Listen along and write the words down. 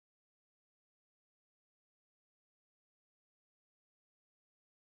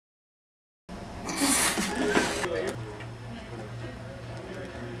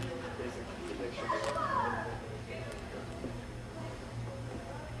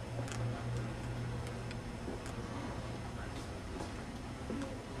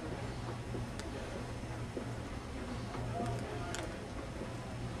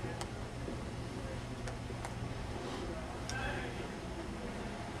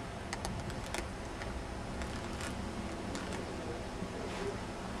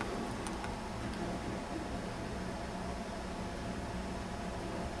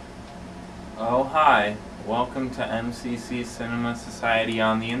hi, welcome to MCC Cinema Society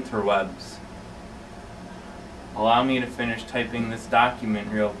on the Interwebs. Allow me to finish typing this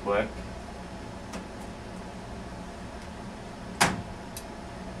document real quick.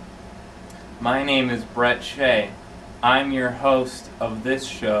 My name is Brett Shea. I'm your host of this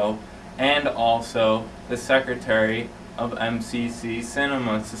show and also the secretary of MCC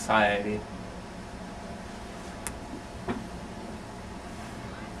Cinema Society.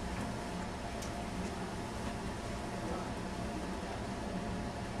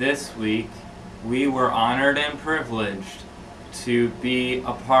 This week, we were honored and privileged to be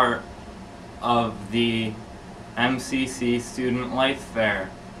a part of the MCC Student Life Fair.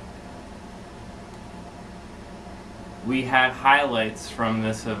 We had highlights from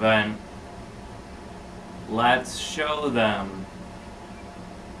this event. Let's show them.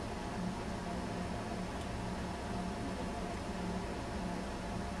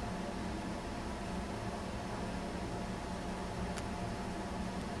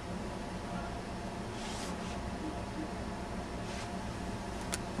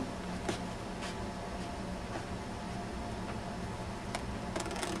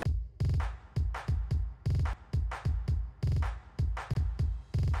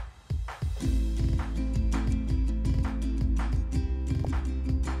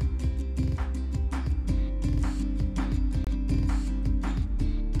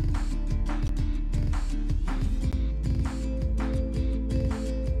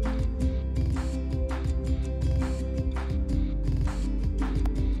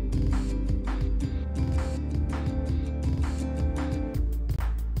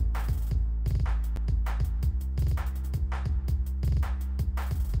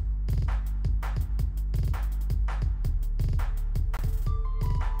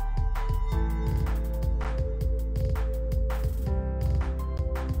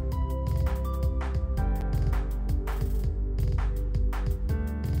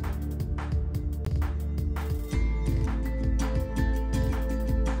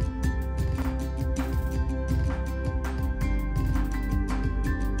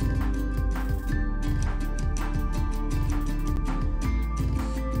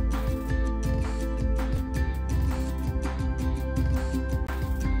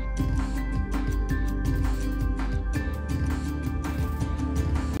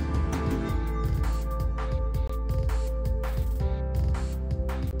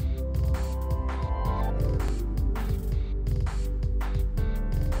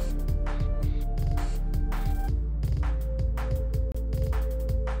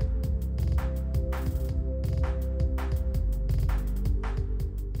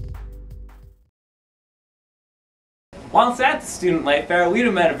 Once at the Student Life Fair, we'd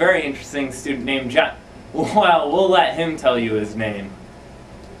have met a very interesting student named John. Well, we'll let him tell you his name.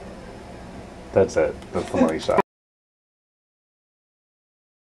 That's it. That's the money shot.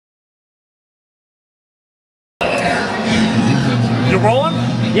 You rolling?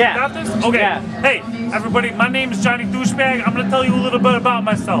 Yeah. Got this? Okay. Yeah. Hey, everybody, my name is Johnny Douchebag. I'm going to tell you a little bit about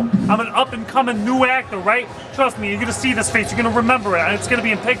myself. I'm an up-and-coming new actor, right? Trust me, you're going to see this face. You're going to remember it, and it's going to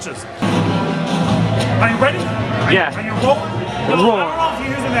be in pictures. Are you ready? Yeah. Are you rolling? No, I don't know if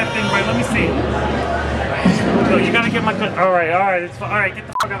you're using that thing right. Let me see. No, you gotta get my good. Alright, it's fine. Alright, get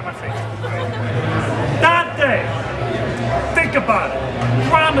the fuck out of my face. That day! Think about it.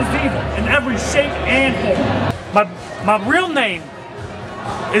 Crime is evil in every shape and form. My real name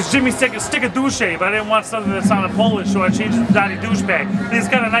is Jimmy Stickadouche, but I didn't want something that sounded Polish, so I changed it to Johnny Douchebag. It's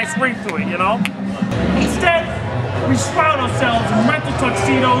got a nice ring to it, you know? Instead, we shroud ourselves in rental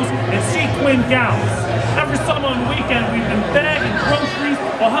tuxedos and sequin gowns. Every summer and weekend, we've been bagging groceries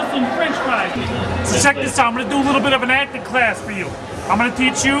or hustling french fries. So check this out, I'm going to do a little bit of an acting class for you. I'm going to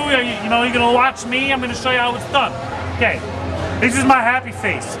teach you, you know, you're going to watch me, I'm going to show you how it's done. Okay, this is my happy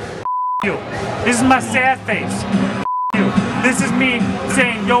face. You. This is my sad face. You. This is me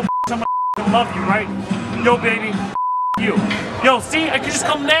saying, yo, I'm gonna love you, right? Yo, baby, you. Yo, see, I can just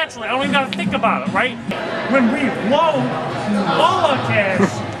come naturally. I don't even gotta think about it, right? When we blow all our cash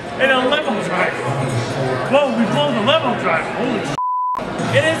in a limo driver. Whoa, we blow the limo driver. Holy shit.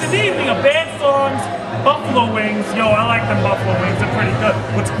 It is an evening of band songs, buffalo wings. Yo, I like them buffalo wings. They're pretty good.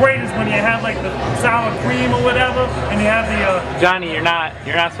 What's great is when you have like the sour cream or whatever, and you have the Johnny, you're not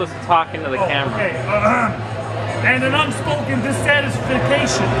supposed to talk into the camera. Okay. And an unspoken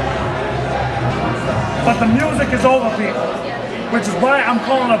dissatisfaction. But the music is over, people. Which is why I'm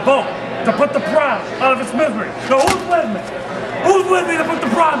calling a vote to put the pride out of its misery. So who's with me? Who's with me to put the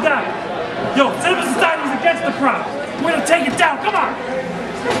pride down? Yo, civil society is against the pride. We're gonna take it down. Come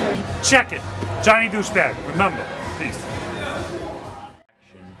on. Check it. Johnny Douchebag. Remember. Peace.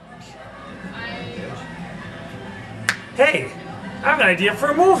 Hey, I have an idea for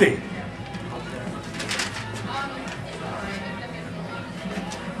a movie.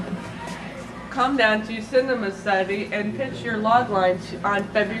 Come down to Cinema Society and pitch your logline on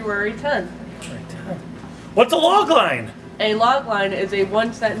February 10th. What's a logline? A logline is a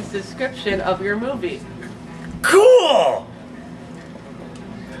one-sentence description of your movie. Cool!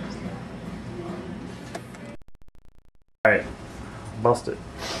 Alright, bust it.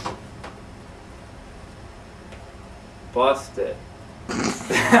 Bust it.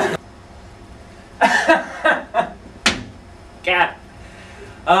 Cat.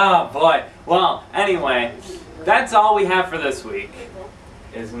 Oh boy. Well, anyway, that's all we have for this week.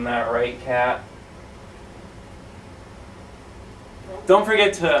 Isn't that right, Cat? Don't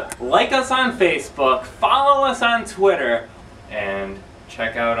forget to like us on Facebook, follow us on Twitter, and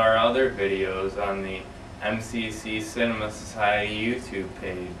check out our other videos on the MCC Cinema Society YouTube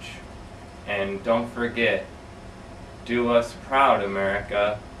page. And don't forget, do us proud,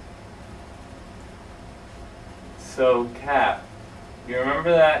 America. So, Cap, you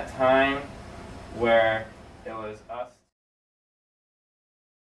remember that time where it was us